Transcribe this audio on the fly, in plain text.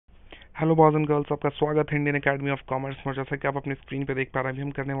Hello boys and girls, आपका स्वागत है इंडियन एकेडमी ऑफ कॉमर्स में। जैसा कि आप अपनी स्क्रीन पे देख पा रहे हैं, अभी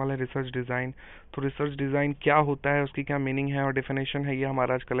हम करने वाले हैं रिसर्च डिज़ाइन। तो रिसर्च डिज़ाइन क्या होता है, उसकी क्या मीनिंग है और डेफिनेशन है, ये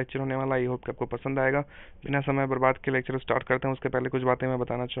हमारा आज का लेक्चर होने वाला है। आई होप कि आपको पसंद आएगा। बिना समय बर्बाद के लेक्चर स्टार्ट करते हैं। उसके पहले कुछ बातें मैं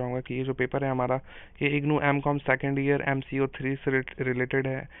बताना चाहूँगा कि ये जो पेपर है हमारा, ये IGNOU MCOM second year MCO 3 से रिलेटेड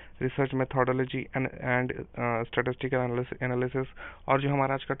है। Research methodology and statistical analysis. और जो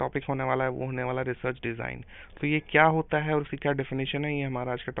हमारा आज का टॉपिक होने वाला है वो होने वाला रिसर्च डिज़ाइन। तो ये क्या होता है और उसकी क्या डेफिनेशन है, ये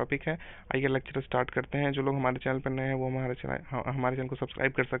हमारा आज का टॉपिक है। आइए लेक्चर स्टार्ट करते हैं। जो लोग हमारे चैनल पर नए हैं वो हमारे चैनल को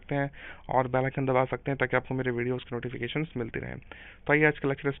सब्सक्राइब कर सकते हैं और बेल आइकन दबा सकते हैं ताकि आपको मेरे वीडियोस की नोटिफिकेशंस मिलती रहें। तो आइए आज का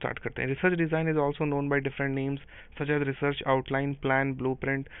लेक्चर स्टार्ट करते हैं। Research design is also known by different names such as research outline, plan,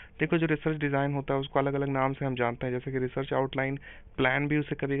 blueprint. देखो, जो रिसर्च डिज़ाइन होता है उसको अलग अलग नाम से हम जानते हैं, जैसे कि रिसर्च आउटलाइन, प्लान भी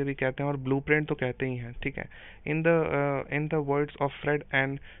उसे कभी कभी कहते हैं और ब्लूप्रिंट तो कहते ही हैं। ठीक है। In the words of Fred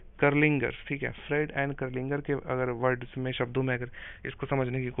and कर्लिंगर, ठीक है, फ्रेड एंड कर्लिंगर के अगर वर्ड्स में, शब्दों में अगर इसको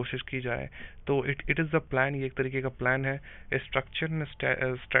समझने की कोशिश की जाए तो इट इज़ द प्लान। ये एक तरीके का प्लान है। Structure and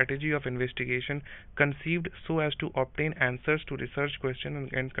strategy of investigation conceived so as to obtain answers to research question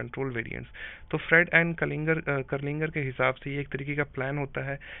and control variants. तो फ्रेड एंड कर्लिंगर के हिसाब से ये एक तरीके का प्लान होता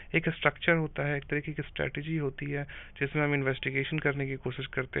है, एक स्ट्रक्चर होता है, एक तरीके की स्ट्रेटेजी होती है जिसमें हम इन्वेस्टिगेशन करने की कोशिश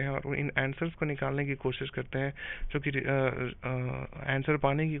करते हैं और इन आंसर्स को निकालने की कोशिश करते हैं, जो कि आंसर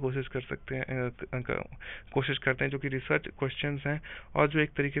पाने की कोशिश कर सकते हैं, कोशिश करते हैं, जो कि रिसर्च क्वेश्चंस हैं और जो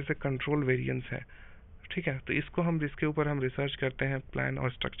एक तरीके से कंट्रोल वेरिएंस है। ठीक है। तो इसके ऊपर हम रिसर्च करते हैं, प्लान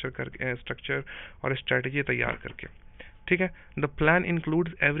और स्ट्रक्चर और स्ट्रेटजी तैयार करके। ठीक है। The plan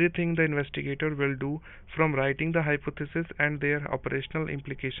includes everything the investigator will do, from writing the hypothesis and there operational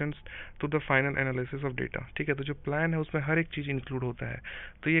implications to the final analysis of data. ठीक है। तो जो प्लान है उसमें हर एक चीज़ इंक्लूड होता है।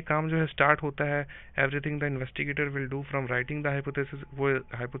 तो ये काम जो है स्टार्ट होता है, everything the investigator will do from writing the hypothesis, वो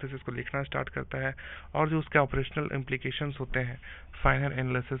हाइपोथेसिस को लिखना स्टार्ट करता है, और जो उसके ऑपरेशनल इम्प्लीकेशंस होते हैं फाइनल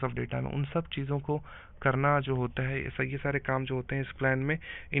एनालिसिस ऑफ डेटा में, उन सब चीज़ों को करना जो होता है, ये सारे काम जो होते हैं इस प्लान में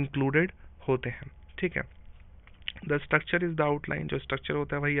इंक्लूडेड होते हैं। ठीक है। The structure is the outline. जो स्ट्रक्चर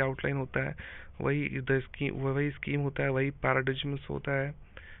होता है वही आउटलाइन होता है, वही स्कीम होता है, वही पैराडिग्म्स होता है,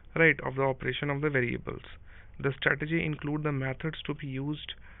 right, of the operation of the variables. The strategy include the methods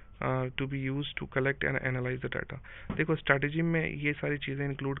to collect and analyse the data. देखो, स्ट्रेटजी में ये सारी चीज़ें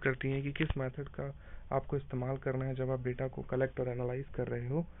इंक्लूड करती हैं कि किस मेथड का आपको इस्तेमाल करना है जब आप डेटा को कलेक्ट और एनालाइज कर रहे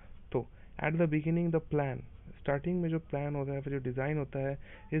हो। तो at the beginning the plan, starting में जो प्लान होता है, फिर जो डिज़ाइन होता है,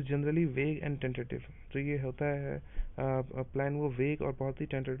 इज़ जनरली वेग एंड टेंटेटिव। तो ये होता है प्लान, वो वेग और बहुत ही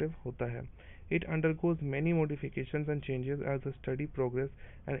टेंटेटिव होता है। It undergoes many modifications and changes as the study progress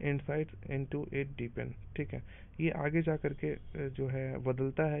and insights into it deepen. ठीक है। ये आगे जा करके जो है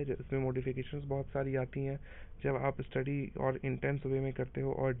बदलता है, इसमें मॉडिफिकेशंस बहुत सारी आती हैं जब आप स्टडी और इंटेंस वे में करते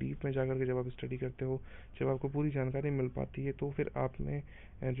हो और डीप में जा करके जब आप स्टडी करते हो, जब आपको पूरी जानकारी मिल पाती है, तो फिर आप में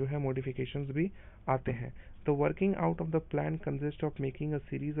जो है मॉडिफिकेशंस भी आते हैं। The working out of the plan consists of making a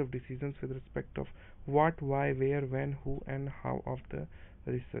series of decisions with respect of what, why, where, when, who and how of the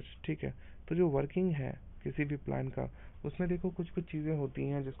research। ठीक है। तो जो वर्किंग है किसी भी प्लान का, उसमें देखो कुछ कुछ चीज़ें होती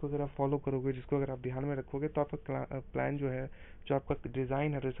हैं जिसको अगर आप फॉलो करोगे, जिसको अगर आप ध्यान में रखोगे, तो आपका प्लान जो है, जो आपका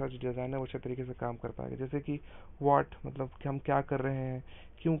डिज़ाइन है, रिसर्च डिज़ाइन है, वो अच्छे तरीके से काम कर पाएगा। जैसे कि व्हाट, मतलब कि हम क्या कर रहे हैं,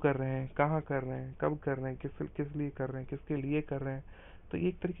 क्यों कर रहे हैं, कहाँ कर रहे हैं, कब कर रहे हैं, किस लिए कर रहे हैं, किसके लिए कर रहे हैं। तो ये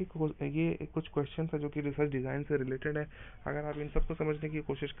एक तरीके ये कुछ क्वेश्चन है जो कि रिसर्च डिज़ाइन से रिलेटेड है। अगर आप इन सबको समझने की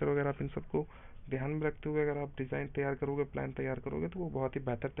कोशिश करोगे, अगर आप इन सबको ध्यान में रखते हुए अगर आप डिज़ाइन तैयार करोगे, प्लान तैयार करोगे, तो वो बहुत ही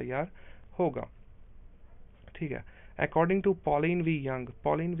बेहतर तैयार होगा। ठीक है। According to pollen we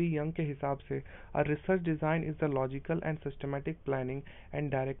young के हिसाब से, a research design is the logical and systematic planning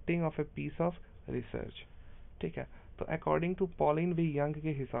and directing of a piece of research. ठीक है। तो according to pollen we young के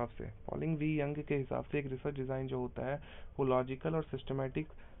हिसाब से एक रिसर्च डिज़ाइन जो होता है वो लॉजिकल और सिस्टमेटिक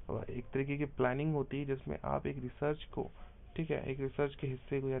एक तरीके की प्लानिंग होती है, जिसमें आप एक रिसर्च को, ठीक है, एक रिसर्च के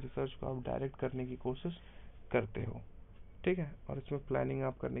हिस्से को या रिसर्च को आप डायरेक्ट करने की कोशिश करते हो। ठीक है। और इसमें प्लानिंग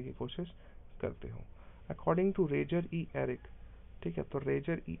आप करने की कोशिश करते हो। According to razor E Eric, ठीक है, तो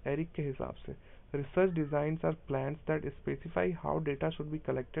रेजर ई एरिक के हिसाब से research designs are plans that specify how data should be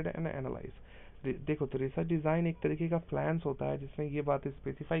collected and analyse. देखो, तो रिसर्च डिज़ाइन एक तरीके का प्लान्स होता है जिसमें ये बातें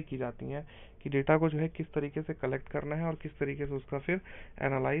स्पेसिफाई की जाती हैं कि डेटा को जो है किस तरीके से कलेक्ट करना है और किस तरीके से उसका फिर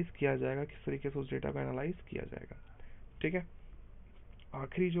एनालाइज किया जाएगा, किस तरीके से उस डेटा को एनालाइज किया जाएगा। ठीक है।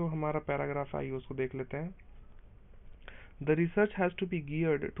 आखिरी जो हमारा पैराग्राफ आई उसको देख लेते हैं। The research has to be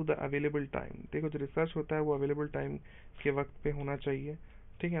geared to the available time. देखो, जो रिसर्च होता है वो अवेलेबल टाइम के वक्त पे होना चाहिए।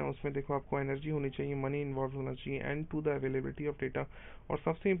 ठीक है ना। उसमें देखो आपको एनर्जी होनी चाहिए, मनी इन्वॉल्व होना चाहिए, and to the availability of data, और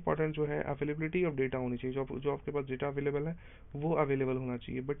सबसे इंपॉर्टेंट जो है अवेलेबिलिटी ऑफ डेटा होनी चाहिए। जो आपके पास डेटा अवेलेबल है वो अवेलेबल होना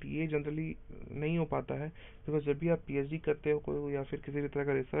चाहिए। बट ये जनरली नहीं हो पाता है, बिकॉज जब भी आप पीएचडी करते हो कोई, या फिर किसी भी तरह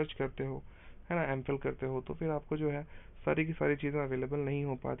का रिसर्च करते हो, है ना, एमफिल करते हो, तो फिर आपको जो है सारी की सारी चीज़ें अवेलेबल नहीं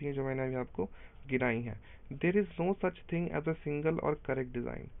हो पाती हैं जो मैंने अभी आपको गिनाई हैं। There is no such thing as a single और करेक्ट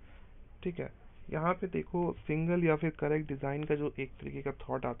डिज़ाइन। ठीक है, यहाँ पे देखो सिंगल या फिर करेक्ट डिज़ाइन का जो एक तरीके का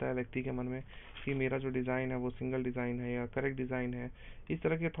थॉट आता है व्यक्ति के मन में कि मेरा जो डिज़ाइन है वो सिंगल डिज़ाइन है या करेक्ट डिज़ाइन है, इस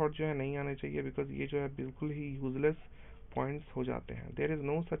तरह के थॉट जो है नहीं आने चाहिए, बिकॉज ये जो है बिल्कुल ही यूजलेस पॉइंट्स हो जाते हैं। There is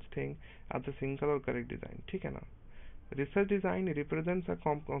no such thing as a single और करेक्ट डिज़ाइन। ठीक है ना। Research design represents a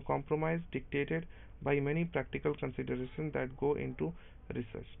compromise dictated by many practical considerations that go into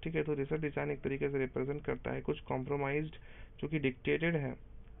research। ठीक है, तो रिसर्च डिजाइन एक तरीके से रिप्रेजेंट करता है कुछ कॉम्प्रोमाइज्ड जो कि डिक्टेटेड है,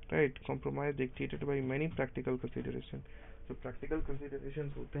 right, compromise dictated by many practical consideration. जो प्रैक्टिकल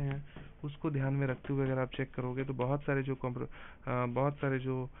कंसिडरेशंस होते हैं उसको ध्यान में रखते हुए अगर आप चेक करोगे तो बहुत सारे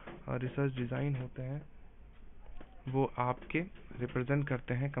जो रिसर्च डिज़ाइन होते हैं वो आपके रिप्रेजेंट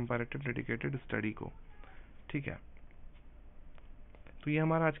करते हैं कंपैरेटिव डेडिकेटेड स्टडी को। ठीक है, तो ये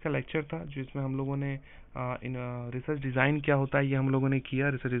हमारा आज का लेक्चर था जिसमें हम लोगों ने इन रिसर्च डिज़ाइन क्या होता है ये हम लोगों ने किया।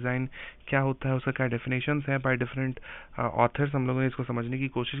 रिसर्च डिज़ाइन क्या होता है, उसका क्या डेफिनेशंस हैं बाय डिफरेंट ऑथर्स, हम लोगों ने इसको समझने की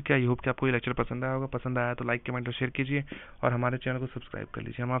कोशिश की। आई होप कि आपको ये लेक्चर पसंद आया होगा। पसंद आया तो लाइक कमेंट और शेयर कीजिए और हमारे चैनल को सब्सक्राइब कर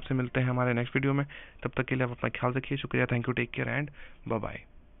लीजिए। हम आपसे मिलते हैं हमारे नेक्स्ट वीडियो में, तब तक के लिए आप अपना ख्याल रखिए। शुक्रिया, thank you, take care and bye bye.